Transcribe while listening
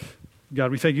God,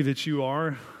 we thank you that you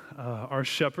are our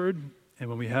shepherd, and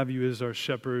when we have you as our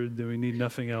shepherd, then we need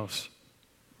nothing else.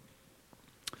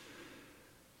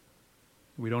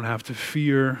 We don't have to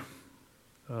fear,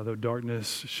 though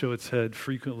darkness show its head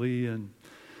frequently, and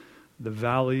the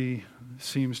valley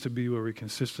seems to be where we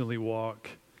consistently walk,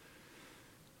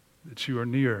 that you are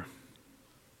near.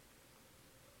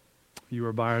 You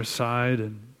are by our side,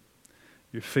 and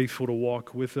you're faithful to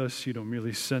walk with us. You don't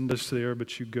merely send us there,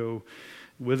 but you go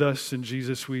with us. And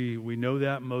Jesus, we know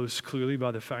that most clearly by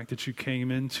the fact that you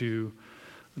came into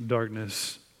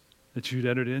darkness, that you'd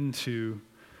entered into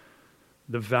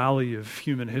the valley of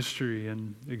human history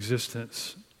and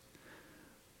existence.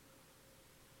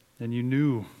 And you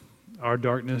knew our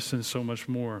darkness and so much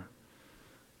more.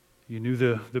 You knew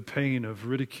the pain of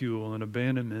ridicule and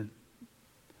abandonment,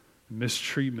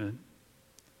 mistreatment,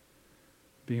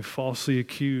 being falsely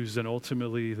accused, and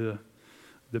ultimately the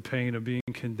pain of being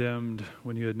condemned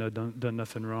when you had done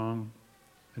nothing wrong.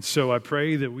 And so I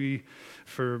pray that we,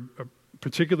 for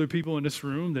particular people in this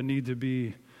room that need to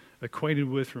be acquainted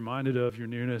with, reminded of your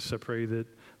nearness, I pray that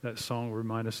that song will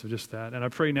remind us of just that. And I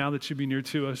pray now that you be near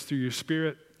to us through your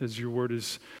Spirit as your word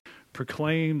is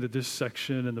proclaimed, that this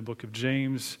section in the book of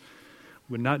James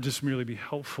would not just merely be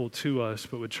helpful to us,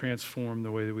 but would transform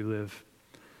the way that we live.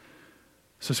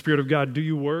 So Spirit of God, do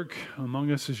you work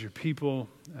among us as your people.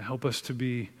 Help us to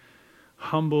be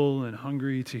humble and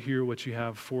hungry to hear what you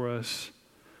have for us.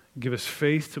 Give us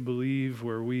faith to believe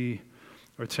where we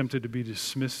are tempted to be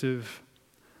dismissive.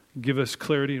 Give us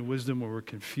clarity and wisdom where we're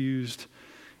confused.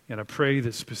 And I pray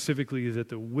that specifically that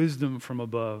the wisdom from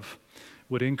above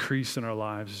would increase in our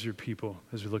lives as your people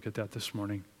as we look at that this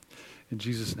morning. In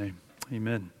Jesus' name,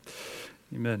 amen.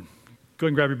 Amen. Go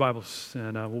ahead and grab your Bibles,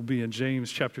 and we'll be in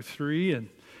James chapter 3 and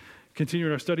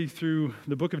continuing our study through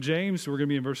the book of James. We're going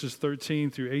to be in verses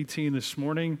 13 through 18 this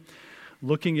morning,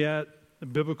 looking at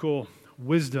biblical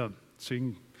wisdom. So you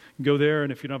can go there,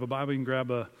 and if you don't have a Bible, you can grab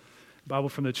a Bible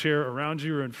from the chair around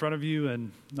you or in front of you,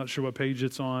 and not sure what page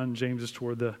it's on. James is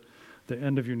toward the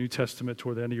end of your New Testament,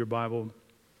 toward the end of your Bible.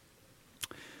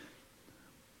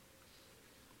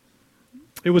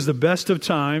 It was the best of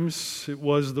times. It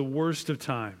was the worst of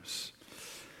times.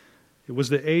 It was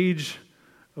the age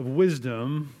of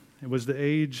wisdom. It was the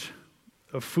age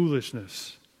of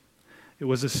foolishness. It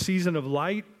was a season of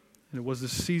light, and it was the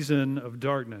season of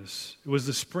darkness. It was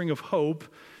the spring of hope.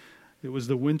 It was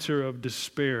the winter of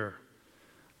despair.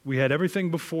 We had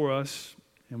everything before us,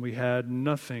 and we had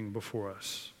nothing before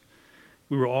us.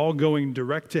 We were all going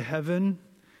direct to heaven.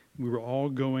 We were all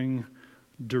going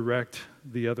direct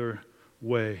the other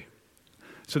way.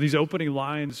 So these opening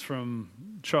lines from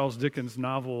Charles Dickens'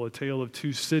 novel, A Tale of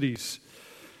Two Cities,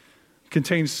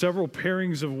 contain several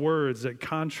pairings of words that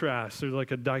contrast. There's like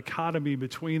a dichotomy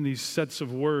between these sets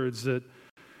of words that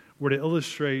were to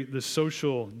illustrate the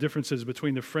social differences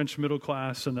between the French middle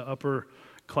class and the upper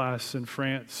class in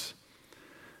France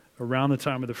around the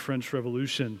time of the French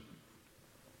Revolution.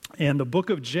 And the book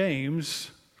of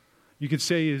James, you could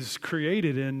say, is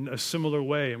created in a similar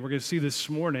way. And we're going to see this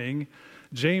morning,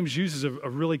 James uses a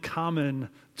really common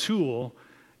tool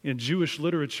in Jewish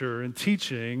literature and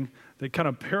teaching that kind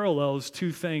of parallels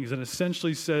two things and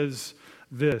essentially says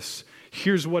this: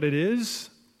 here's what it is,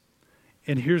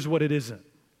 and here's what it isn't.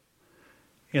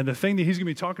 And the thing that he's going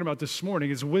to be talking about this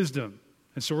morning is wisdom.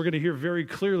 And so we're going to hear very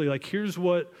clearly, like, here's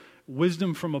what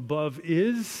wisdom from above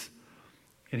is,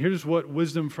 and here's what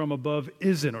wisdom from above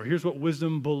isn't, or here's what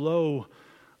wisdom below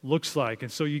looks like.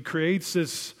 And so he creates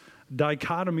this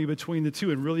dichotomy between the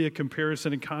two, and really a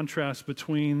comparison and contrast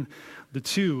between the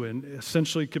two, and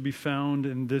essentially could be found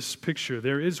in this picture.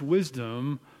 There is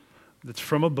wisdom that's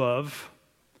from above,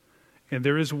 and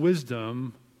there is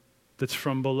wisdom that's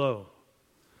from below.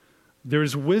 There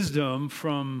is wisdom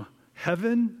from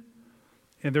heaven,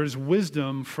 and there is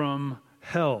wisdom from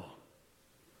hell.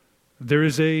 There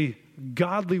is a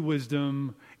godly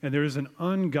wisdom, and there is an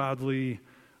ungodly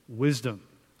wisdom.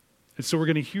 And so we're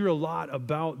going to hear a lot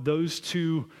about those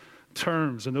two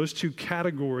terms and those two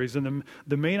categories. And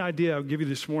the main idea I'll give you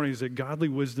this morning is that godly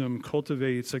wisdom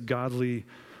cultivates a godly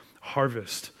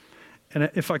harvest. And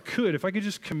if I could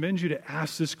just commend you to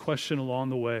ask this question along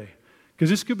the way, because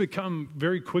this could become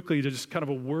very quickly just kind of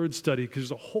a word study, because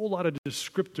there's a whole lot of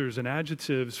descriptors and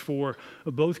adjectives for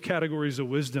both categories of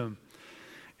wisdom.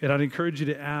 And I'd encourage you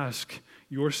to ask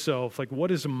yourself, like,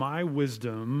 what is my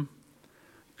wisdom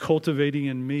cultivating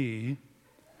in me,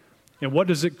 and what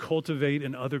does it cultivate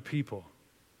in other people?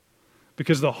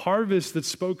 Because the harvest that's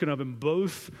spoken of in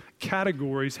both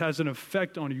categories has an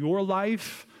effect on your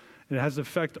life, and it has an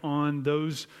effect on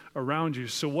those around you.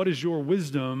 So what is your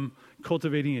wisdom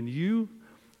cultivating in you,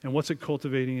 And what's it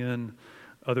cultivating in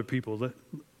other people?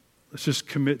 Let's just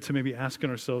commit to maybe asking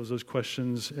ourselves those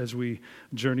questions as we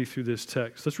journey through this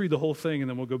text. Let's read the whole thing, and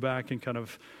then we'll go back and kind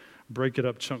of break it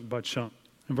up chunk by chunk.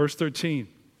 In verse 13,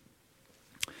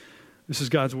 this is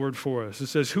God's word for us. It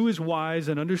says, "Who is wise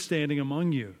and understanding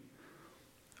among you?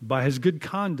 By his good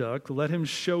conduct, let him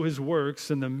show his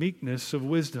works in the meekness of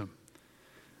wisdom.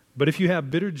 But if you have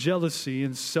bitter jealousy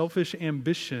and selfish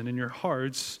ambition in your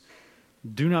hearts,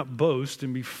 do not boast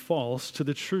and be false to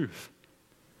the truth.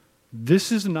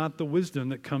 This is not the wisdom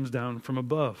that comes down from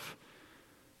above.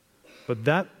 But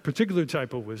that particular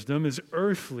type of wisdom is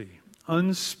earthly,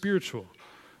 unspiritual,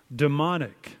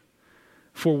 demonic.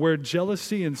 For where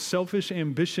jealousy and selfish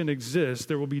ambition exist,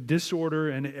 there will be disorder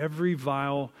and every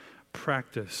vile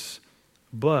practice.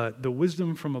 But the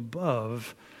wisdom from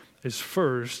above is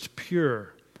first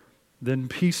pure, then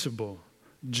peaceable,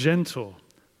 gentle,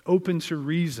 open to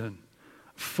reason,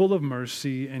 full of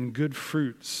mercy and good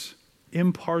fruits,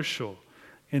 impartial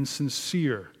and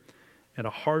sincere, and a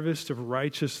harvest of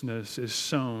righteousness is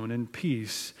sown in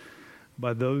peace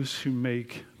by those who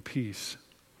make peace."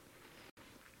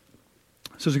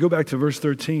 So as we go back to verse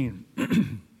 13,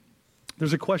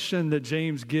 there's a question that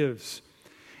James gives,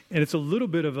 and it's a little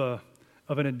bit of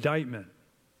an indictment.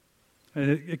 And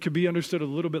it could be understood a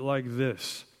little bit like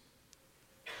this.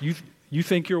 You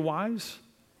think you're wise?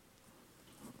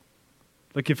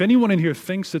 Like if anyone in here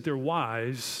thinks that they're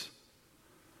wise,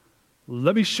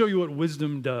 let me show you what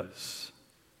wisdom does.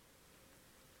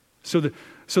 So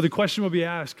the question will be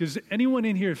asked, does anyone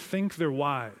in here think they're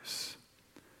wise?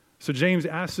 So James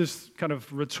asks this kind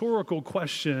of rhetorical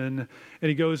question, and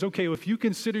he goes, okay, well, if you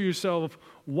consider yourself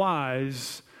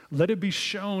wise, let it be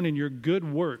shown in your good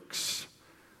works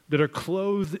that are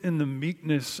clothed in the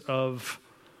meekness of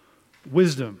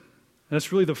wisdom. And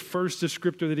that's really the first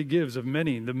descriptor that he gives of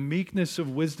many, the meekness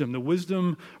of wisdom. The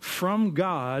wisdom from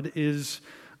God is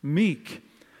meek.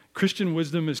 Christian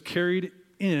wisdom is carried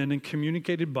in and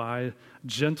communicated by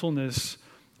gentleness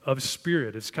of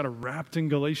spirit. It's kind of wrapped in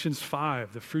Galatians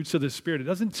 5, the fruits of the Spirit. It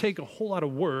doesn't take a whole lot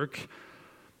of work,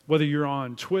 whether you're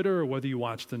on Twitter or whether you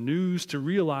watch the news, to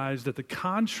realize that the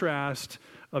contrast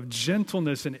of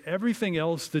gentleness and everything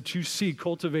else that you see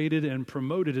cultivated and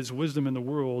promoted as wisdom in the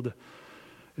world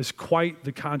is quite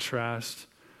the contrast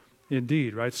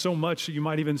indeed, right? So much that you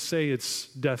might even say it's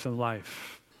death and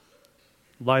life,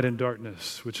 light and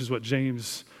darkness, which is what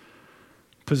James'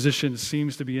 position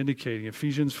seems to be indicating.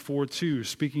 Ephesians 4:2,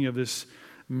 speaking of this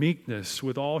meekness,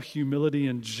 with all humility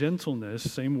and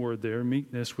gentleness, same word there,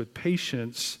 meekness, with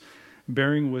patience,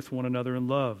 bearing with one another in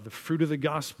love. The fruit of the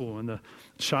gospel and the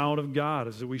child of God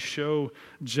is that we show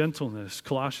gentleness.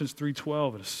 Colossians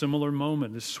 3:12, at a similar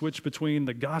moment, this switch between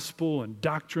the gospel and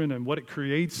doctrine and what it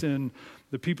creates in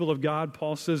the people of God,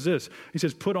 Paul says this. He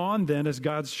says, "Put on then as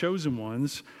God's chosen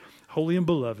ones, holy and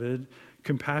beloved,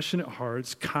 compassionate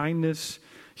hearts, kindness,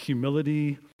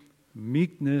 humility,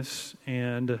 meekness,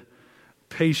 and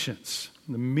patience."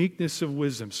 The meekness of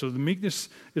wisdom. So the meekness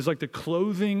is like the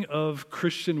clothing of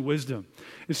Christian wisdom.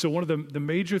 And so one of the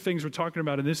major things we're talking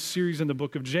about in this series in the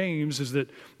book of James is that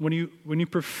when you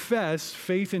profess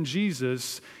faith in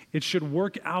Jesus, it should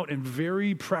work out in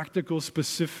very practical,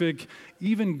 specific,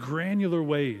 even granular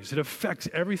ways. It affects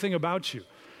everything about you.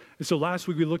 And so last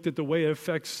week we looked at the way it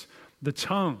affects the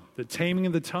tongue. The taming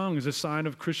of the tongue is a sign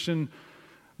of Christian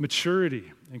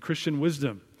maturity and Christian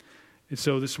wisdom. And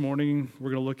so this morning, we're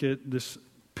going to look at this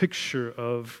picture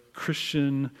of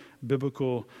Christian,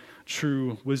 biblical,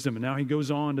 true wisdom. And now he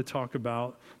goes on to talk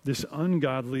about this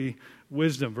ungodly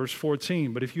wisdom. Verse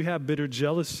 14, "But if you have bitter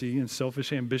jealousy and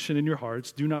selfish ambition in your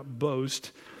hearts, do not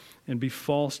boast and be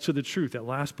false to the truth." That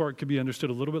last part could be understood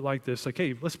a little bit like this. Like,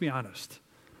 hey, let's be honest.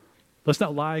 Let's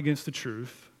not lie against the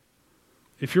truth.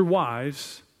 If you're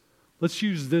wise, let's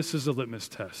use this as a litmus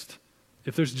test.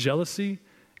 If there's jealousy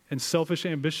and selfish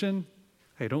ambition,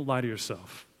 hey, don't lie to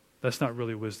yourself. That's not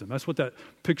really wisdom. That's what that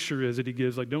picture is that he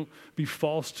gives. Like, don't be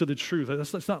false to the truth.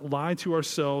 Let's not lie to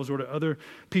ourselves or to other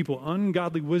people.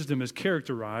 Ungodly wisdom is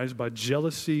characterized by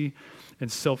jealousy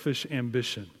and selfish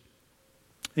ambition.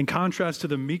 In contrast to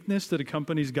the meekness that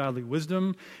accompanies godly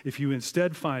wisdom, if you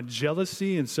instead find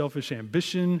jealousy and selfish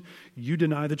ambition, you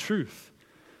deny the truth.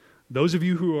 Those of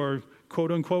you who are quote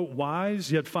unquote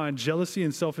wise, yet find jealousy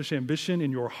and selfish ambition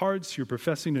in your hearts, you're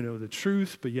professing to know the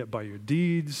truth, but yet by your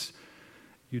deeds,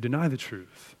 you deny the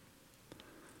truth.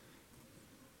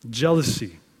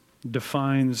 Jealousy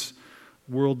defines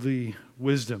worldly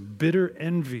wisdom. Bitter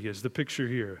envy is the picture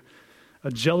here.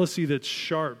 A jealousy that's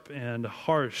sharp and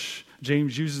harsh.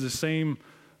 James uses the same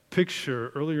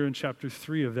picture earlier in chapter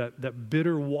 3 of that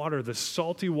bitter water, the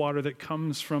salty water that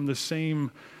comes from the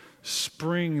same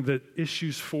spring that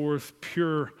issues forth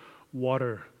pure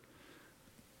water.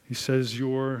 He says,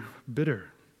 you're bitter.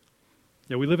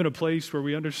 Yeah, we live in a place where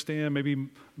we understand, maybe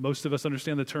most of us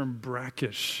understand the term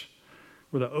brackish,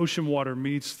 where the ocean water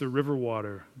meets the river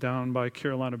water down by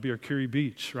Curie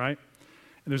Beach, right?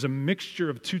 And there's a mixture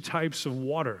of two types of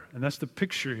water, and that's the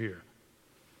picture here.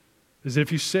 Is that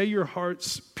if you say your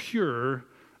heart's pure,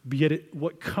 but yet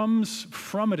what comes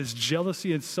from it is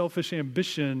jealousy and selfish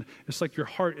ambition, it's like your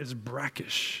heart is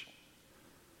brackish.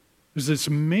 There's this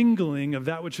mingling of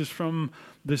that which is from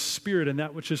the Spirit and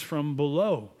that which is from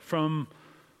below, from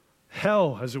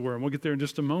hell, as it were. And we'll get there in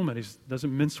just a moment. He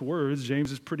doesn't mince words.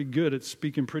 James is pretty good at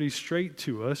speaking pretty straight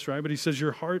to us, right? But he says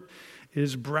your heart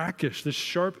is brackish. This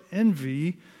sharp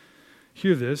envy,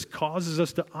 hear this, causes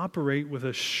us to operate with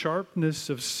a sharpness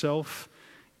of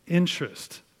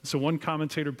self-interest. So one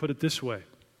commentator put it this way: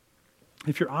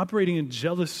 if you're operating in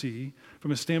jealousy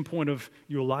from a standpoint of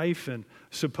your life and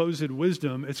supposed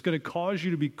wisdom, it's going to cause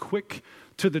you to be quick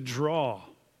to the draw,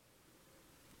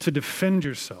 to defend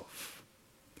yourself,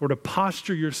 or to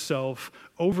posture yourself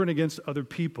over and against other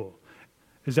people.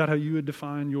 Is that how you would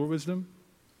define your wisdom?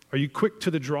 Are you quick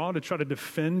to the draw to try to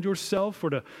defend yourself or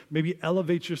to maybe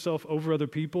elevate yourself over other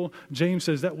people? James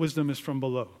says that wisdom is from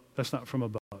below. That's not from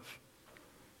above.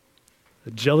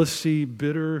 The jealousy,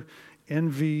 bitter,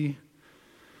 envy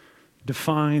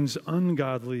defines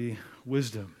ungodly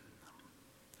wisdom.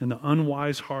 And the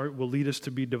unwise heart will lead us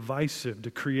to be divisive,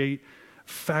 to create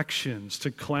factions,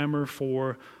 to clamor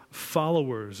for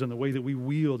followers in the way that we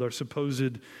wield our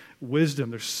supposed wisdom.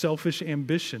 There's selfish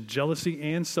ambition, jealousy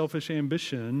and selfish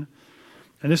ambition.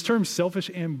 And this term selfish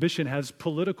ambition has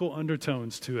political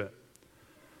undertones to it.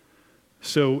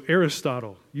 So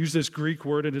Aristotle used this Greek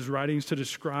word in his writings to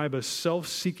describe a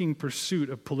self-seeking pursuit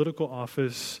of political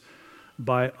office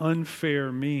by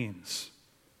unfair means.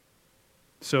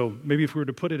 So maybe if we were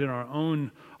to put it in our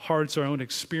own hearts, our own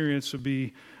experience would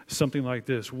be something like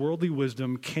this: worldly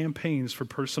wisdom campaigns for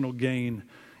personal gain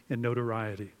and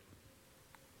notoriety.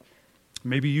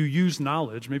 Maybe you use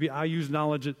knowledge, maybe I use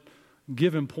knowledge at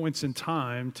given points in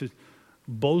time to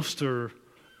bolster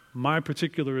my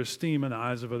particular esteem in the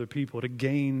eyes of other people, to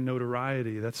gain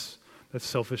notoriety. That's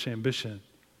selfish ambition.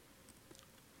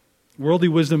 Worldly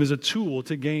wisdom is a tool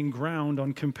to gain ground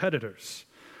on competitors.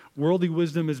 Worldly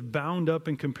wisdom is bound up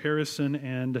in comparison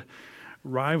and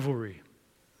rivalry.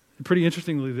 And pretty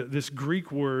interestingly, this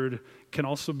Greek word can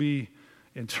also be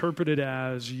interpreted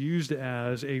as, used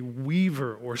as a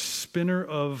weaver or spinner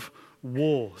of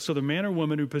wool. So the man or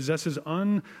woman who possesses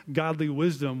ungodly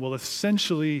wisdom will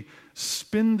essentially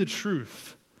spin the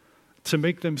truth to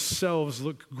make themselves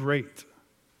look great.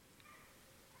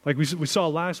 Like we saw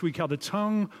last week how the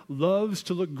tongue loves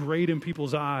to look great in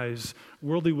people's eyes.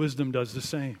 Worldly wisdom does the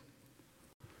same.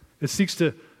 It seeks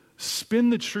to spin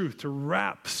the truth, to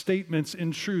wrap statements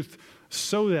in truth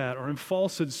so that, or in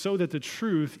falsehood, so that the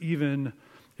truth even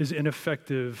is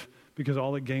ineffective because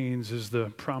all it gains is the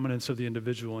prominence of the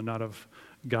individual and not of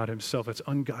God himself. It's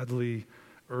ungodly,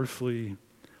 earthly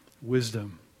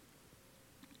wisdom.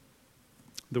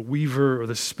 The weaver or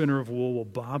the spinner of wool will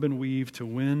bob and weave to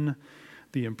win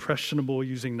the impressionable,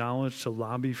 using knowledge to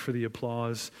lobby for the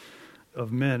applause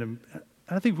of men. And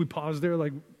I think if we pause there,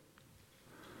 like,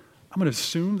 I'm going to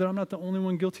assume that I'm not the only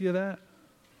one guilty of that.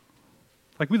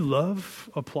 Like, we love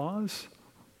applause,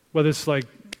 whether it's like,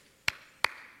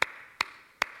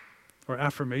 or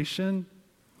affirmation.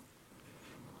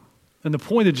 And the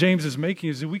point that James is making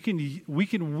is that we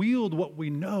can wield what we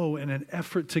know in an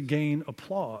effort to gain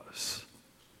applause.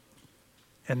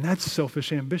 And that's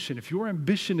selfish ambition. If your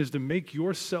ambition is to make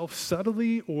yourself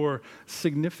subtly or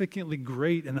significantly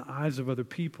great in the eyes of other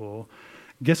people,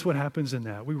 guess what happens in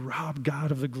that? We rob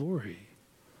God of the glory.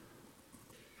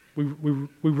 We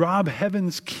rob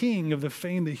heaven's king of the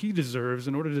fame that he deserves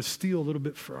in order to steal a little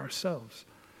bit for ourselves.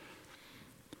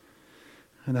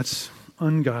 And that's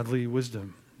ungodly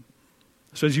wisdom.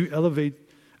 So as you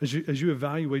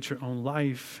evaluate your own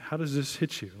life, how does this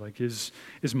hit you? Like, is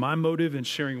my motive in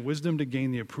sharing wisdom to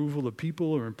gain the approval of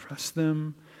people or impress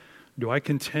them? Do I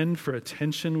contend for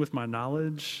attention with my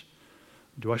knowledge?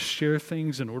 Do I share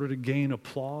things in order to gain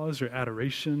applause or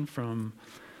adoration from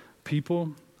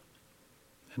people?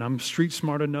 And I'm street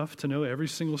smart enough to know every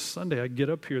single Sunday I get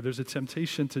up here, there's a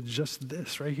temptation to just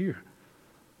this right here.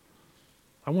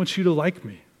 I want you to like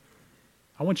me.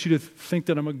 I want you to think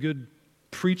that I'm a good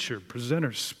preacher,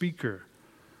 presenter, speaker.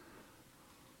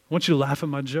 I want you to laugh at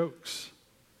my jokes.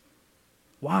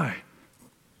 Why?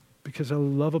 Because I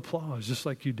love applause just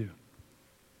like you do.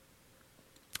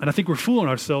 And I think we're fooling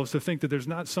ourselves to think that there's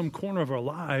not some corner of our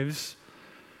lives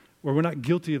where we're not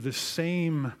guilty of the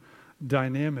same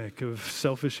dynamic of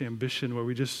selfish ambition where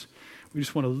we just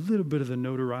want a little bit of the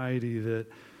notoriety that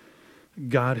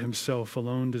God himself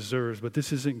alone deserves. But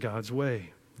this isn't God's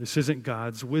way. This isn't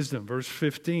God's wisdom. Verse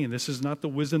 15, this is not the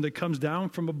wisdom that comes down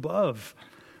from above.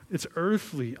 It's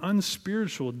earthly,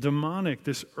 unspiritual, demonic.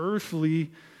 This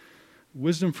earthly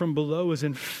wisdom from below is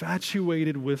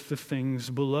infatuated with the things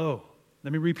below.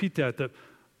 Let me repeat that. The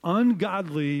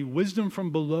ungodly wisdom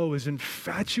from below is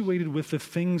infatuated with the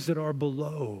things that are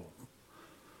below.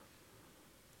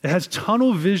 It has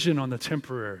tunnel vision on the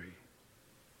temporary.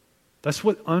 That's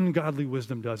what ungodly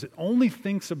wisdom does. It only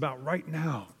thinks about right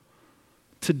now,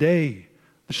 today,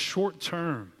 the short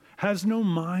term, has no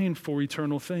mind for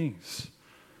eternal things.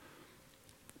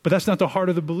 But that's not the heart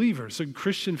of the believer. So in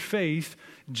Christian faith,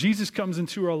 Jesus comes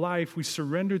into our life, we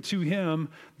surrender to him,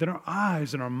 then our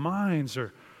eyes and our minds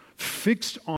are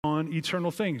fixed on eternal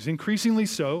things, increasingly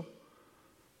so.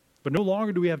 But no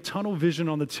longer do we have tunnel vision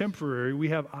on the temporary. We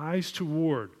have eyes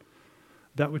toward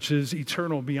that which is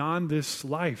eternal beyond this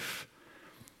life.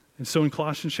 And so in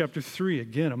Colossians chapter 3,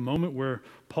 again, a moment where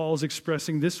Paul's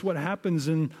expressing this is what happens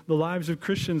in the lives of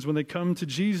Christians when they come to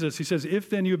Jesus. He says,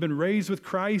 if then you have been raised with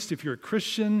Christ, if you're a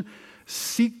Christian,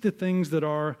 seek the things that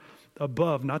are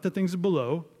above, not the things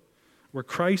below, where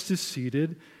Christ is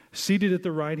seated at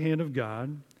the right hand of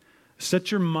God. Set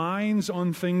your minds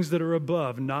on things that are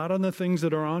above, not on the things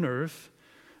that are on earth.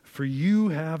 For you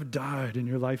have died, and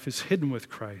your life is hidden with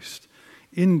Christ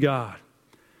in God.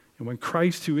 And when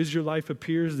Christ, who is your life,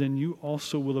 appears, then you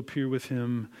also will appear with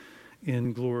him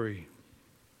in glory.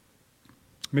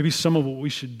 Maybe some of what we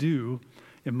should do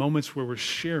in moments where we're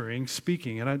sharing,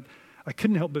 speaking, and I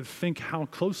couldn't help but think how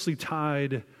closely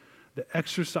tied the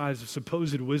exercise of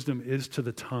supposed wisdom is to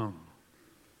the tongue,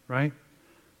 right?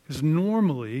 Because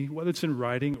normally, whether it's in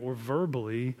writing or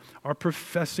verbally, our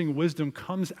professing wisdom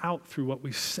comes out through what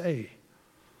we say.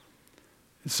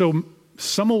 And so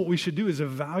some of what we should do is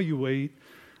evaluate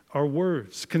our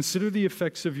words. Consider the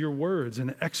effects of your words and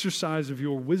the exercise of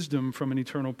your wisdom from an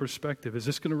eternal perspective. Is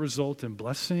this going to result in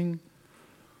blessing,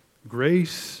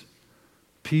 grace,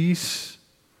 peace?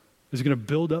 Is it going to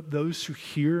build up those who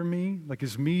hear me? Like,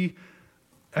 is me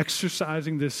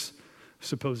exercising this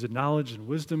supposed knowledge and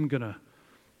wisdom going to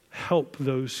help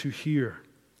those who hear?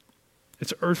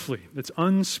 It's earthly. It's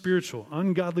unspiritual.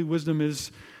 Ungodly wisdom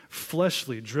is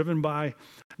fleshly, driven by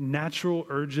natural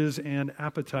urges and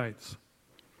appetites.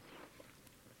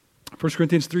 1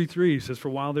 Corinthians 3:3 says, for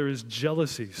while there is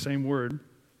jealousy, same word,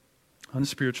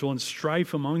 unspiritual, and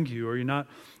strife among you, are you not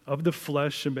of the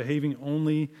flesh and behaving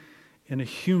only in a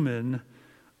human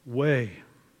way?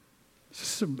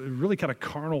 It's a really kind of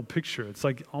carnal picture. It's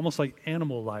like almost like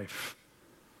animal life.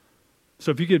 So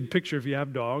if you could picture, if you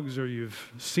have dogs or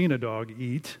you've seen a dog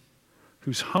eat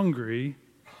who's hungry,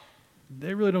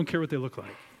 they really don't care what they look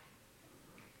like.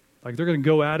 Like they're going to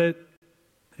go at it.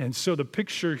 And so the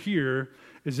picture here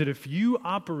is that if you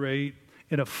operate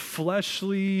in a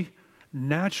fleshly,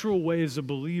 natural way as a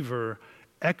believer,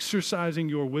 exercising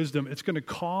your wisdom, it's going to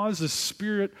cause the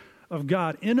Spirit of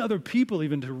God in other people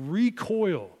even to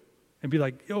recoil and be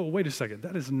like, oh, wait a second,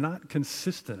 that is not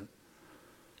consistent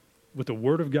with the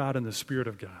Word of God and the Spirit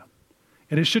of God.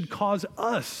 And it should cause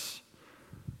us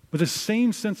with the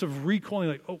same sense of recoiling,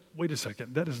 like, oh, wait a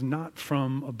second, that is not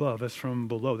from above, that's from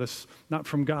below. That's not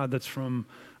from God, that's from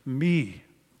me.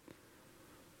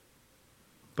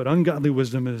 But ungodly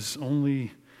wisdom is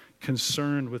only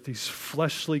concerned with these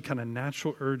fleshly kind of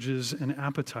natural urges and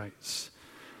appetites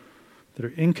that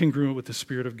are incongruent with the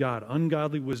Spirit of God.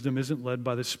 Ungodly wisdom isn't led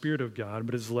by the Spirit of God,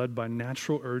 but is led by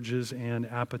natural urges and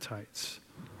appetites.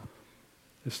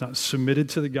 It's not submitted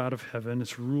to the God of heaven.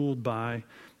 It's ruled by,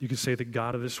 you could say, the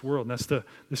God of this world. And that's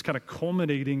this kind of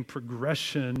culminating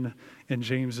progression in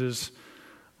James's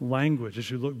language as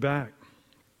you look back.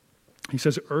 He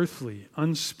says earthly,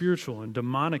 unspiritual, and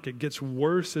demonic. It gets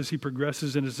worse as he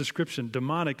progresses in his description.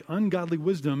 Demonic, ungodly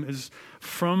wisdom is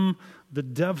from the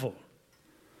devil.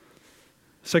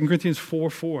 2 Corinthians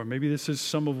 4:4, maybe this is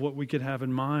some of what we could have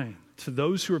in mind. To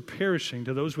those who are perishing,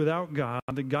 to those without God,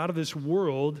 the God of this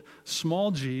world,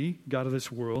 small g, God of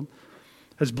this world,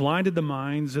 has blinded the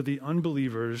minds of the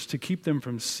unbelievers to keep them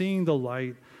from seeing the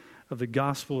light of the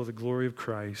gospel of the glory of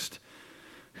Christ,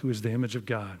 who is the image of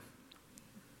God.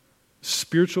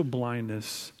 Spiritual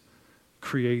blindness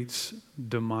creates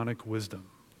demonic wisdom.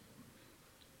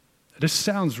 This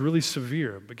sounds really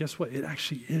severe, but guess what? It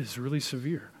actually is really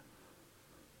severe.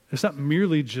 It's not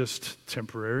merely just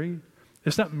temporary.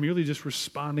 It's not merely just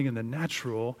responding in the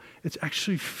natural. It's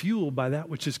actually fueled by that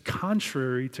which is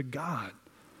contrary to God.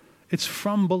 It's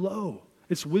from below.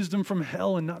 It's wisdom from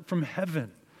hell and not from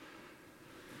heaven.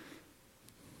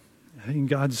 In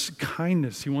God's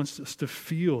kindness, he wants us to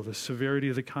feel the severity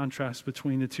of the contrast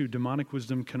between the two. Demonic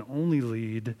wisdom can only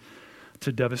lead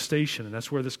to devastation. And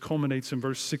that's where this culminates in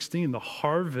verse 16. The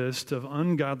harvest of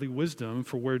ungodly wisdom,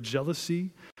 for where jealousy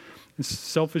and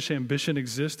selfish ambition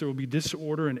exist, there will be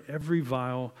disorder in every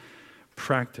vile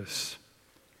practice.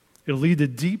 It'll lead to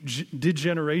deep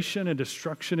degeneration and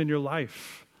destruction in your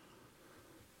life.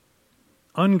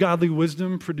 Ungodly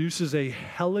wisdom produces a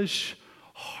hellish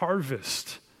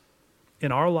harvest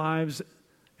in our lives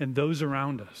and those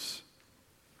around us.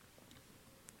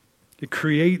 It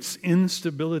creates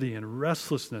instability and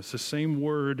restlessness. The same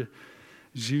word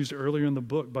is used earlier in the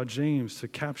book by James to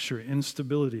capture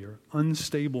instability or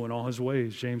unstable in all his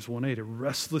ways. James 1:8, a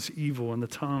restless evil in the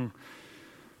tongue.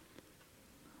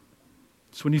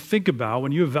 So when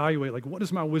you evaluate, like, what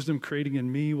is my wisdom creating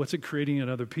in me? What's it creating in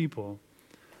other people?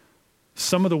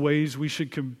 Some of the ways we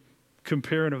should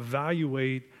compare and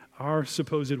evaluate our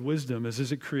supposed wisdom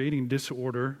is it creating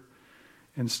disorder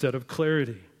instead of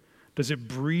clarity? Does it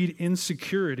breed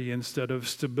insecurity instead of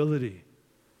stability?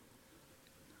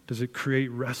 Does it create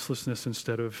restlessness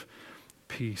instead of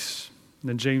peace? And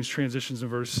then James transitions in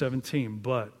verse 17.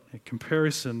 But in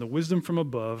comparison, the wisdom from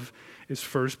above is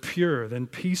first pure, then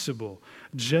peaceable,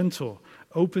 gentle,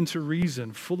 open to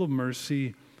reason, full of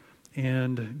mercy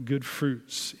and good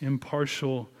fruits,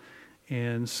 impartial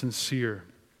and sincere.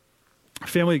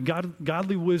 Family,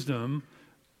 godly wisdom,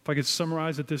 if I could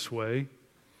summarize it this way,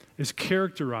 is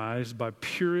characterized by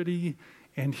purity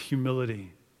and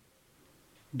humility.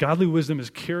 Godly wisdom is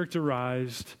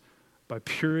characterized by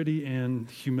purity and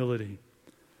humility.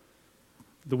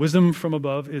 The wisdom from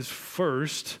above is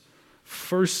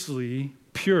firstly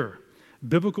pure.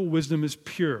 Biblical wisdom is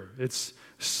pure. It's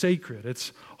sacred.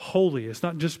 It's holy. It's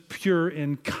not just pure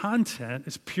in content,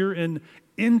 it's pure in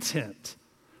intent.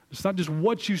 It's not just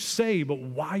what you say, but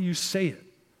why you say it.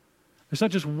 It's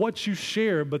not just what you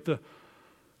share, but the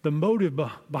motive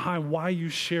behind why you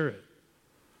share it.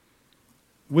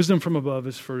 Wisdom from above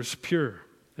is first pure.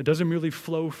 It doesn't merely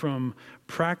flow from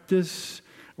practice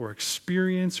or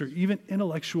experience or even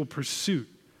intellectual pursuit.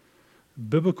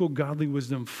 Biblical godly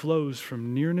wisdom flows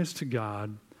from nearness to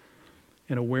God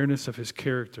and awareness of his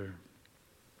character.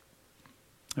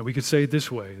 And we could say it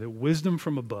this way, that wisdom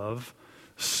from above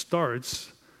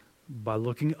starts by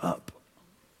looking up.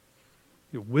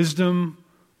 Wisdom,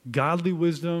 godly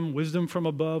wisdom, wisdom from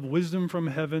above, wisdom from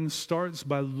heaven starts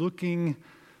by looking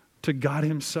to God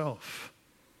himself,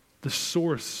 the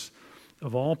source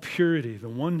of all purity, the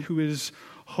one who is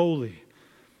holy.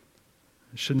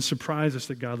 It shouldn't surprise us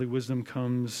that godly wisdom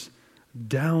comes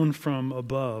down from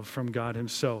above, from God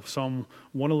himself. Psalm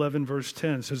 111 verse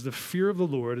 10 says, the fear of the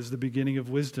Lord is the beginning of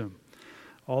wisdom.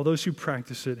 All those who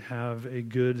practice it have a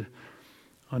good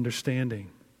understanding.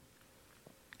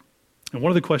 And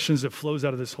one of the questions that flows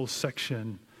out of this whole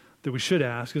section that we should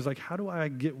ask is, like, how do I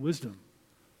get wisdom?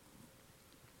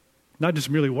 Not just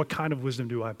merely what kind of wisdom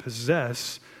do I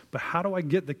possess, but how do I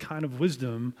get the kind of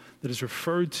wisdom that is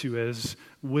referred to as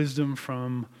wisdom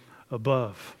from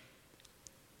above?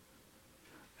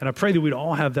 And I pray that we'd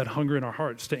all have that hunger in our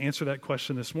hearts to answer that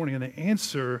question this morning. And the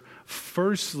answer,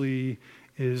 firstly,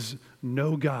 is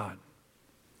know God.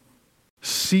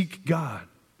 Seek God.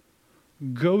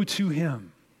 Go to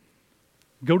him.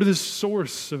 Go to the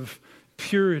source of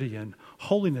purity and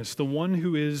holiness, the one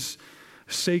who is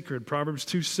sacred. Proverbs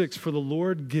 2:6, for the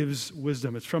Lord gives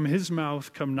wisdom. It's from his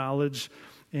mouth come knowledge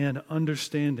and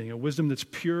understanding. A wisdom that's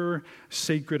pure,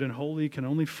 sacred, and holy can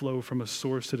only flow from a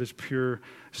source that is pure,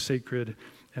 sacred,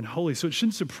 and holy. So it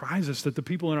shouldn't surprise us that the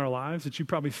people in our lives that you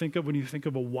probably think of when you think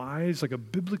of a wise, like a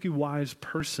biblically wise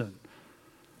person,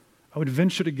 I would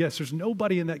venture to guess there's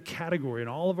nobody in that category in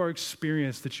all of our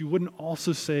experience that you wouldn't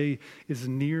also say is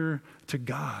near to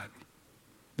God.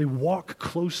 They walk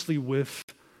closely with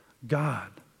God.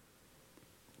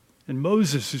 And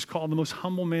Moses, who's called the most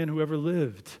humble man who ever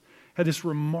lived, had this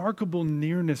remarkable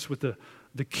nearness with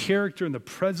the character and the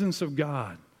presence of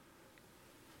God.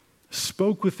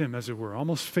 Spoke with him, as it were,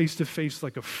 almost face to face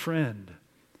like a friend.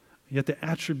 Yet the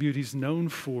attribute he's known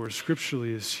for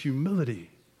scripturally is humility.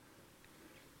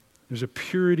 There's a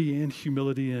purity and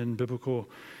humility in biblical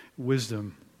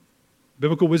wisdom.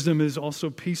 Biblical wisdom is also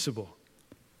peaceable.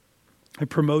 It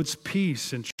promotes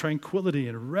peace and tranquility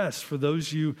and rest for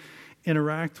those you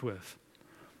interact with.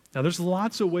 Now, there's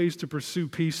lots of ways to pursue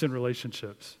peace in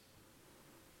relationships.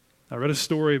 I read a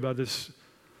story about this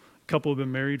couple who had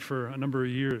been married for a number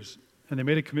of years, and they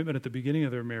made a commitment at the beginning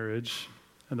of their marriage,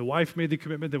 and the wife made the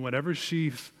commitment that whenever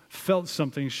she felt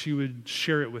something, she would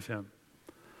share it with him.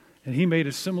 And he made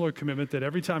a similar commitment that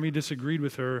every time he disagreed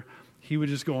with her, he would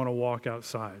just go on a walk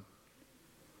outside.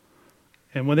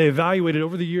 And when they evaluated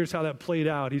over the years how that played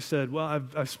out, he said, well,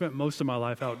 I've spent most of my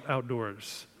life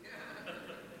outdoors.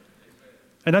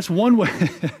 And that's one way.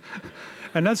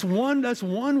 And that's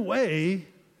one way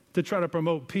to try to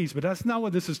promote peace, but that's not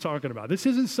what this is talking about. This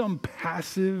isn't some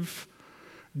passive,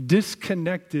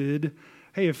 disconnected,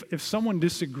 hey, if someone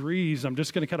disagrees, I'm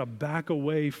just going to kind of back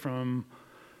away from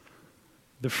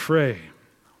the fray.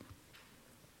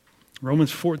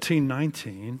 Romans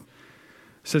 14:19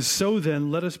 says, so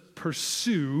then let us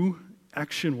pursue,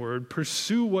 action word,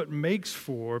 pursue what makes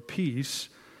for peace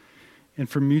and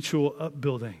for mutual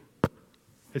upbuilding.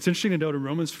 It's interesting to note in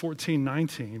Romans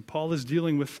 14:19, Paul is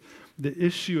dealing with the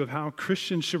issue of how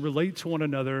Christians should relate to one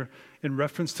another in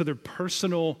reference to their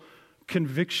personal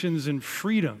convictions and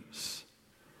freedoms.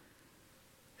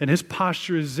 And his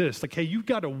posture is this, like, hey, you've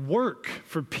got to work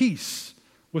for peace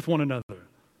with one another.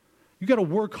 You've got to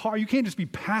work hard. You can't just be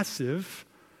passive.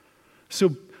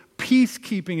 So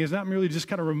peacekeeping is not merely just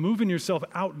kind of removing yourself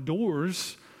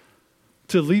outdoors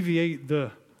to alleviate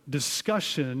the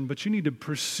discussion, but you need to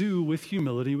pursue with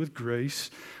humility, with grace,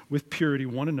 with purity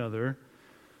one another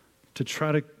to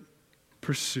try to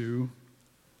pursue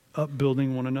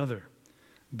upbuilding one another.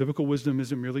 Biblical wisdom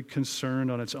isn't merely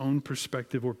concerned on its own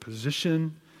perspective or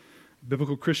position.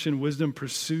 Biblical Christian wisdom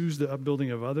pursues the upbuilding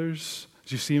of others,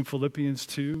 as you see in Philippians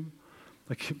 2,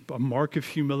 like a mark of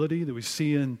humility that we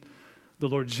see in the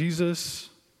Lord Jesus.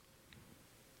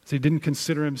 So he didn't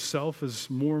consider himself as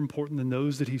more important than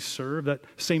those that he served. That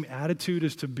same attitude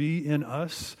is to be in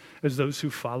us as those who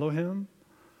follow him.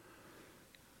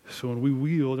 So when we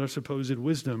wield our supposed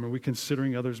wisdom, are we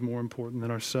considering others more important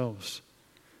than ourselves?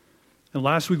 And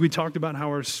last week we talked about how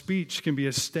our speech can be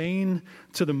a stain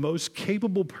to the most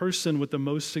capable person with the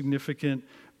most significant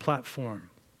platform.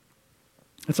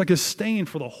 It's like a stain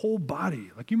for the whole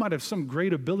body. Like you might have some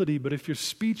great ability, but if your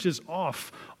speech is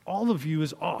off, all of you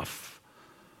is off.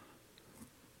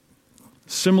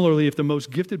 Similarly, if the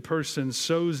most gifted person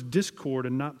sows discord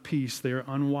and not peace, they are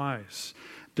unwise.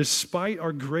 Despite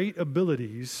our great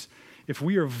abilities, if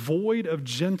we are void of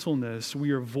gentleness,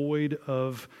 we are void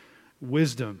of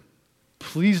wisdom.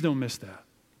 Please don't miss that.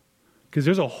 Because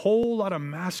there's a whole lot of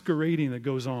masquerading that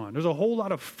goes on. There's a whole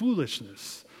lot of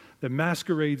foolishness that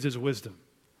masquerades as wisdom.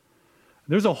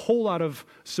 There's a whole lot of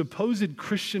supposed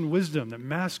Christian wisdom that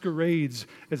masquerades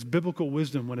as biblical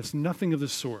wisdom when it's nothing of the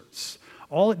sorts.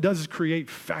 All it does is create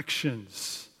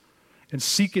factions and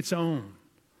seek its own.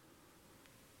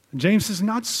 And James says,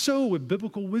 not so with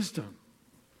biblical wisdom.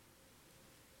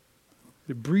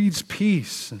 It breeds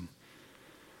peace, and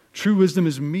true wisdom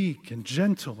is meek and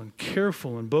gentle and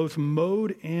careful in both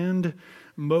mode and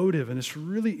motive. And this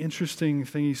really interesting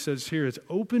thing he says here, it's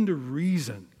open to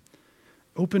reason.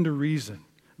 Open to reason.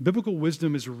 Biblical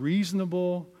wisdom is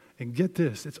reasonable, and get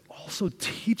this, it's also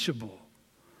teachable.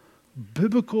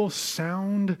 Biblical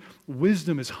sound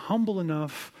wisdom is humble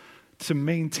enough to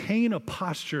maintain a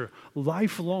posture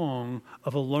lifelong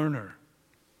of a learner.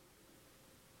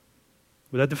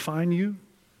 Would that define you?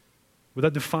 Would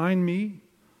that define me?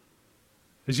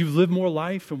 As you live more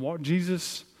life and walk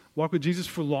with Jesus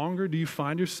for longer, do you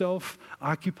find yourself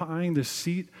occupying the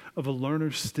seat of a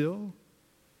learner still?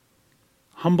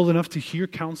 Humble enough to hear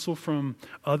counsel from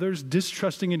others,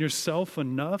 distrusting in yourself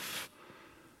enough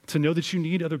to know that you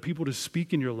need other people to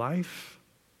speak in your life?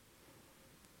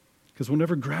 Because we'll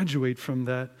never graduate from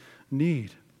that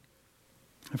need.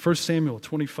 In 1 Samuel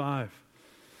 25,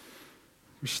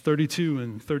 verse 32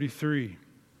 and 33,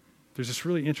 there's this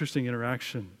really interesting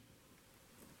interaction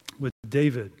with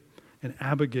David and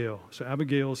Abigail. So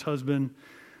Abigail's husband,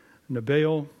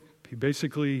 Nabal, he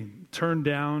basically turned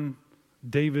down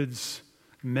David's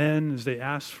men as they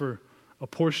asked for a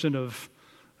portion of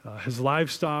his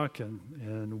livestock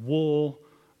and wool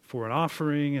for an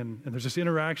offering. And there's this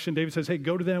interaction. David says, hey,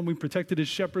 go to them. We protected his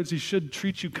shepherds. He should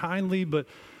treat you kindly. But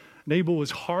Nabal was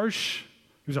harsh.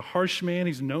 He was a harsh man.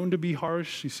 He's known to be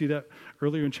harsh. You see that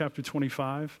earlier in chapter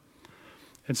 25.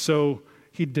 And so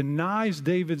he denies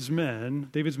David's men.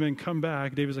 David's men come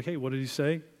back. David's like, hey, what did he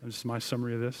say? This is my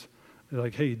summary of this. They're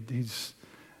like, hey, he's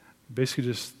basically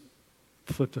just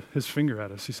flipped his finger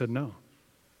at us. He said, no.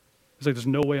 He's like, there's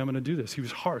no way I'm going to do this. He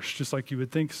was harsh, just like you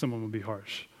would think someone would be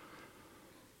harsh.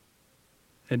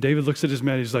 And David looks at his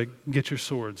men. He's like, get your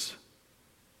swords.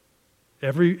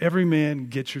 Every man,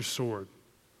 get your sword.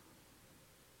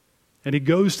 And he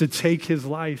goes to take his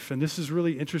life. And this is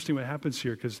really interesting what happens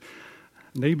here, because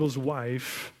Nabal's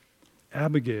wife,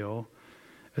 Abigail,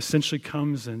 essentially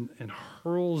comes and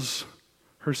hurls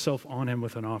herself on him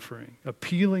with an offering,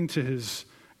 appealing to his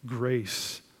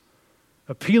grace,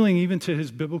 appealing even to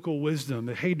his biblical wisdom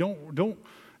that, hey, don't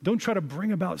Don't try to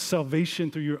bring about salvation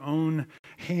through your own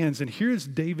hands. And here's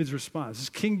David's response. This is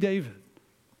King David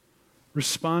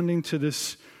responding to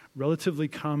this relatively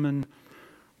common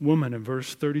woman in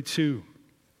verse 32.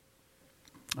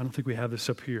 I don't think we have this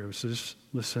up here, so just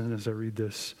listen as I read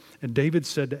this. And David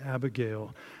said to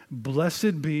Abigail,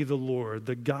 "Blessed be the Lord,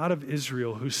 the God of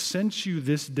Israel, who sent you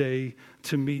this day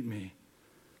to meet me.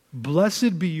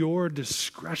 Blessed be your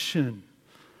discretion,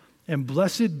 and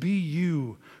blessed be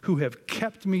you who have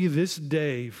kept me this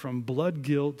day from blood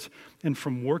guilt and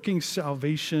from working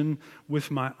salvation with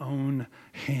my own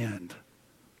hand."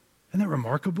 Isn't that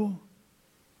remarkable?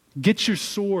 Get your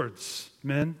swords,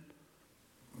 men.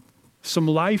 Some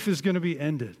life is going to be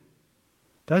ended.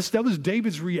 That was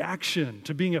David's reaction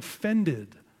to being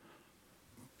offended.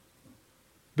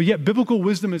 But yet biblical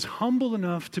wisdom is humble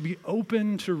enough to be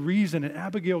open to reason. And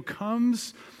Abigail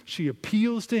comes, she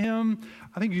appeals to him.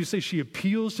 I think you say she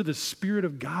appeals to the Spirit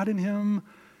of God in him.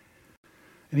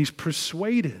 And he's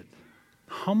persuaded,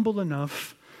 humble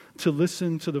enough to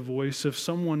listen to the voice of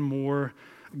someone more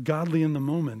godly in the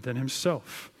moment than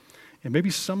himself. And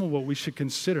maybe some of what we should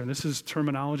consider, and this is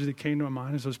terminology that came to my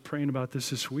mind as I was praying about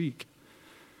this week.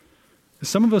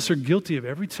 Some of us are guilty of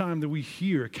every time that we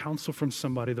hear counsel from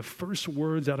somebody, the first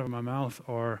words out of my mouth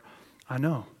are, "I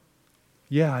know.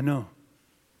 Yeah, I know."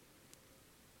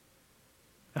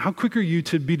 How quick are you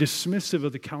to be dismissive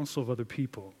of the counsel of other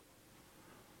people?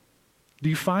 Do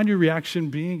you find your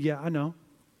reaction being, "Yeah, I know,"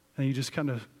 and you just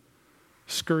kind of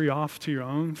scurry off to your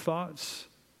own thoughts?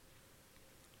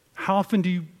 How often do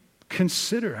you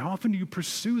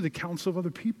pursue the counsel of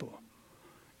other people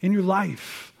in your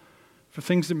life for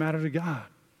things that matter to God?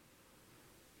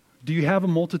 Do you have a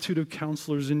multitude of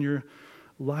counselors in your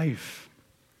life?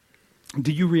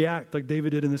 Do you react like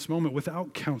David did in this moment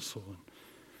without counsel?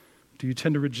 Do you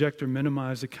tend to reject or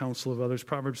minimize the counsel of others?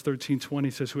 Proverbs 13:20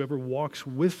 says, "Whoever walks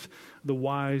with the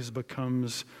wise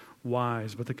becomes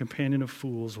wise, but the companion of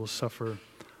fools will suffer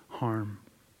harm."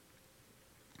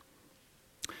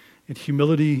 And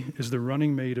humility is the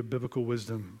running mate of biblical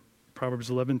wisdom. Proverbs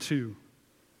 11:2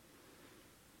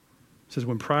 says,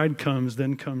 "When pride comes,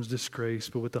 then comes disgrace,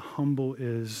 but with the humble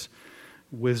is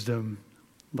wisdom.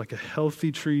 Like a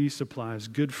healthy tree supplies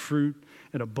good fruit,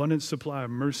 an abundant supply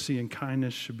of mercy and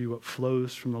kindness should be what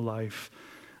flows from the life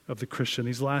of the Christian."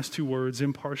 These last two words,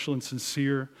 impartial and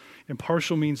sincere.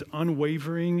 Impartial means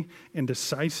unwavering and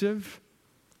decisive.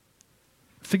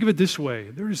 Think of it this way.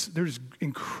 There's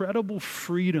incredible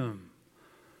freedom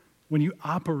when you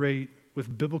operate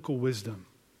with biblical wisdom.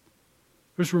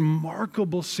 There's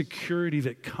remarkable security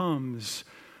that comes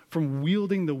from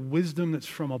wielding the wisdom that's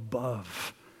from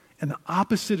above. And the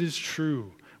opposite is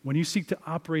true when you seek to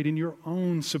operate in your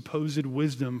own supposed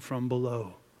wisdom from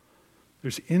below.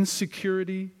 There's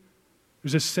insecurity.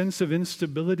 There's a sense of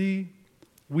instability.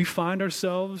 We find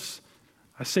ourselves,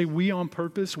 I say we on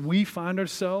purpose, we find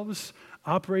ourselves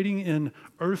operating in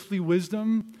earthly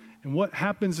wisdom. And what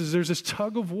happens is there's this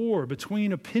tug of war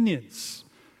between opinions.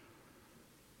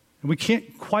 And we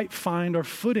can't quite find our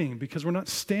footing because we're not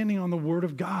standing on the Word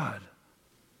of God.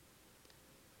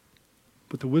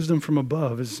 But the wisdom from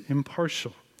above is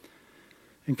impartial.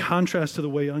 In contrast to the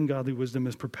way ungodly wisdom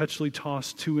is perpetually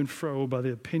tossed to and fro by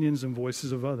the opinions and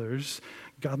voices of others,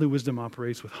 godly wisdom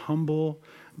operates with humble,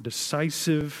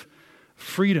 decisive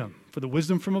freedom. For the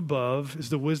wisdom from above is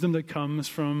the wisdom that comes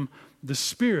from the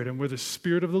Spirit. And where the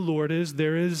Spirit of the Lord is,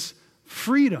 there is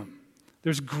freedom.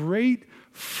 There's great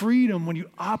freedom when you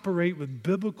operate with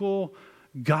biblical,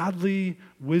 godly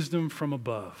wisdom from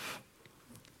above.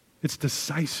 It's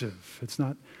decisive. It's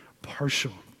not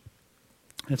partial.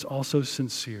 It's also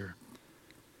sincere.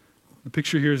 The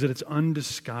picture here is that it's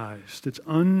undisguised. It's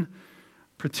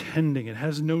unpretending. It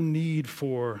has no need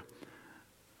for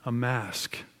a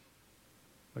mask.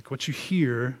 Like what you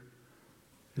hear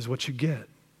is what you get,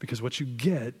 because what you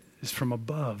get is from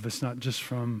above. It's not just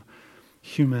from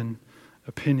human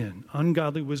opinion.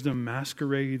 Ungodly wisdom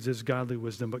masquerades as godly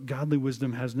wisdom, but godly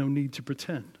wisdom has no need to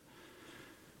pretend.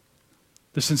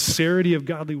 The sincerity of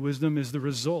godly wisdom is the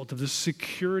result of the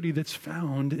security that's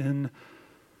found in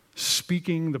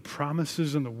speaking the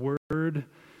promises and the word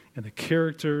and the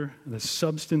character and the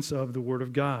substance of the Word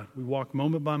of God. We walk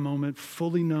moment by moment,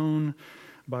 fully known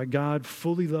by God,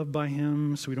 fully loved by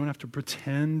Him, so we don't have to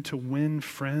pretend to win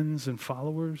friends and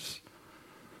followers.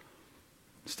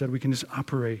 Instead, we can just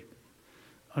operate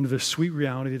under the sweet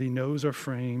reality that He knows our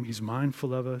frame. He's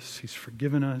mindful of us. He's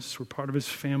forgiven us. We're part of His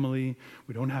family.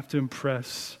 We don't have to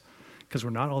impress because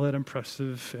we're not all that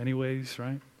impressive anyways,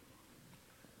 right?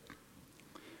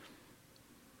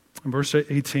 In verse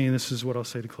 18, this is what I'll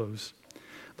say to close.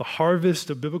 The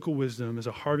harvest of biblical wisdom is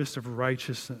a harvest of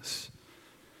righteousness.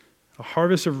 A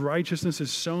harvest of righteousness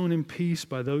is sown in peace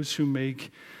by those who make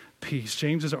peace.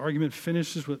 James's argument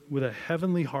finishes with a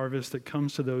heavenly harvest that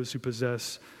comes to those who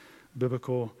possess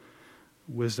biblical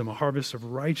wisdom, a harvest of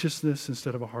righteousness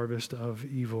instead of a harvest of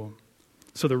evil.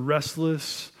 So the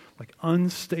restless,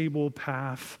 unstable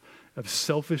path of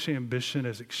selfish ambition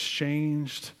is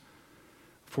exchanged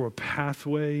for a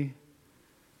pathway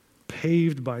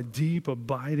paved by deep,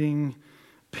 abiding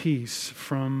peace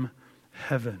from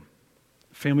heaven.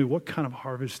 Family, what kind of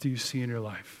harvest do you see in your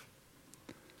life?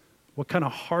 What kind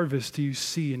of harvest do you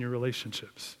see in your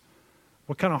relationships?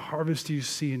 What kind of harvest do you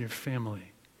see in your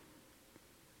family?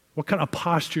 What kind of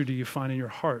posture do you find in your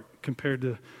heart compared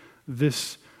to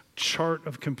this chart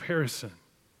of comparison?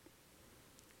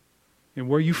 And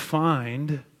where you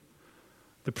find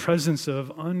the presence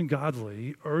of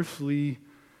ungodly, earthly,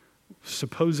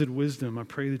 supposed wisdom, I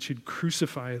pray that you'd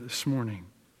crucify it this morning.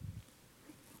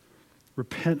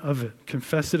 Repent of it.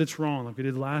 Confess that it's wrong, like we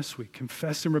did last week.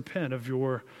 Confess and repent of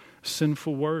your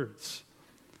sinful words.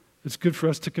 It's good for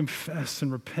us to confess and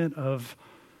repent of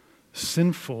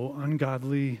sinful,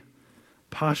 ungodly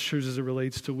postures as it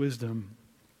relates to wisdom.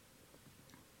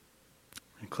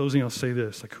 In closing, I'll say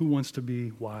this, who wants to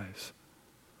be wise?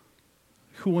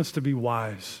 Who wants to be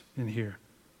wise in here?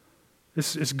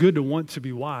 It's good to want to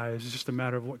be wise. It's just a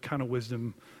matter of what kind of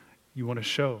wisdom you want to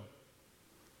show.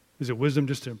 Is it wisdom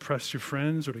just to impress your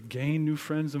friends or to gain new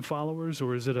friends and followers?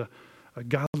 Or is it a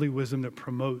godly wisdom that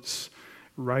promotes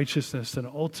righteousness and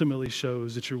ultimately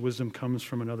shows that your wisdom comes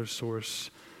from another source?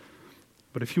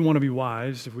 But if you want to be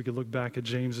wise, if we could look back at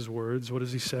James's words, what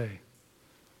does he say?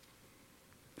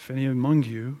 If any among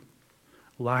you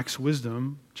lacks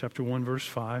wisdom, chapter 1, verse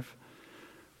 5,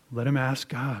 let him ask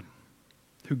God,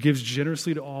 who gives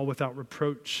generously to all without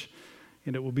reproach,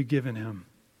 and it will be given him.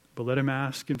 But let him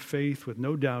ask in faith with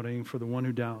no doubting, for the one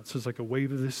who doubts is like a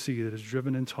wave of the sea that is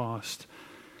driven and tossed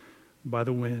by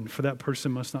the wind. For that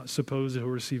person must not suppose that he'll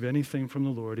receive anything from the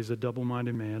Lord. He's a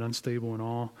double-minded man, unstable in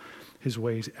all his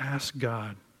ways. Ask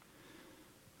God.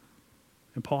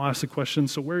 And Paul asks the question,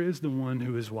 so where is the one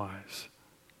who is wise?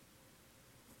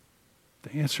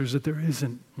 The answer is that there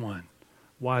isn't one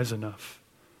wise enough.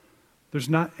 There's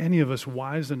not any of us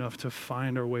wise enough to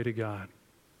find our way to God.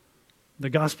 The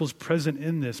gospel is present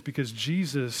in this because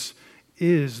Jesus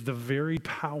is the very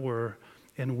power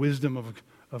and wisdom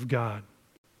of God.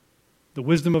 The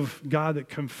wisdom of God that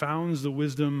confounds the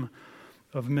wisdom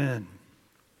of men.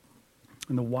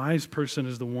 And the wise person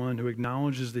is the one who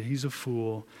acknowledges that he's a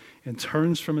fool and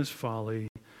turns from his folly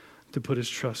to put his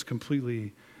trust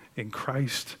completely in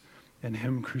Christ and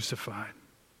him crucified.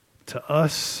 To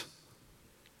us,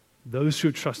 those who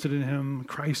have trusted in him,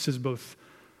 Christ is both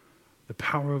the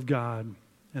power of God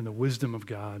and the wisdom of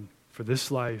God for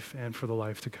this life and for the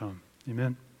life to come.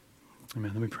 Amen?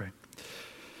 Amen. Let me pray.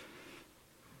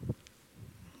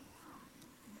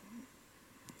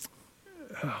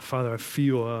 Father, I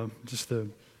feel just the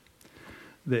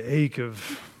ache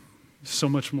of so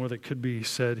much more that could be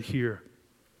said here.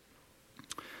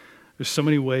 There's so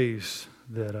many ways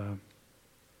that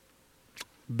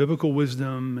biblical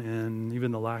wisdom and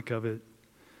even the lack of it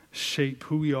shape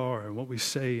who we are and what we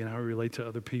say and how we relate to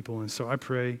other people. And so I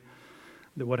pray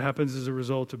that what happens as a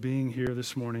result of being here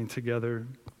this morning together,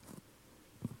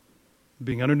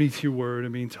 being underneath your word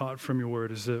and being taught from your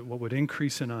word, is that what would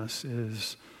increase in us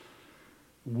is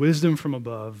wisdom from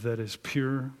above that is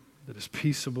pure, that is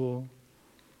peaceable,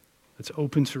 that's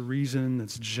open to reason,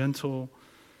 that's gentle,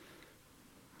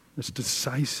 that's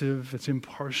decisive, that's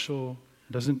impartial,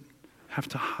 doesn't have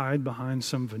to hide behind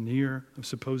some veneer of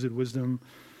supposed wisdom,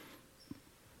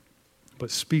 but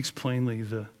speaks plainly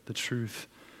the truth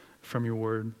from your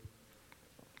word.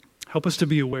 Help us to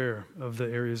be aware of the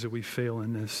areas that we fail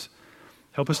in this.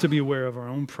 Help us to be aware of our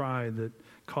own pride that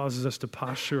causes us to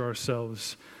posture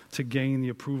ourselves to gain the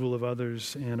approval of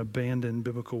others and abandon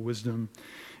biblical wisdom.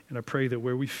 And I pray that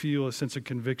where we feel a sense of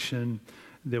conviction,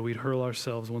 that we'd hurl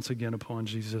ourselves once again upon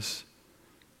Jesus.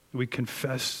 We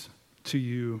confess to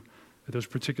you that those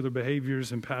particular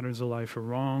behaviors and patterns of life are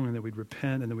wrong, and that we'd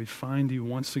repent, and that we'd find you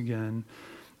once again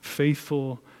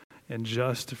faithful and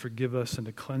just to forgive us and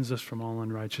to cleanse us from all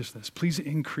unrighteousness. Please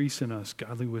increase in us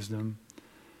godly wisdom,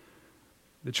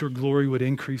 that your glory would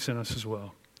increase in us as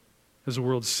well. As the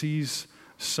world sees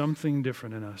something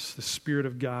different in us, the Spirit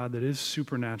of God that is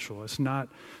supernatural. It's not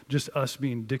just us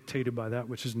being dictated by that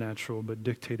which is natural, but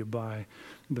dictated by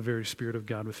the very Spirit of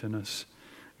God within us.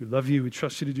 We love you. We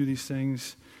trust you to do these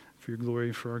things for your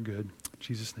glory, for our good. In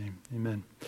Jesus' name, amen.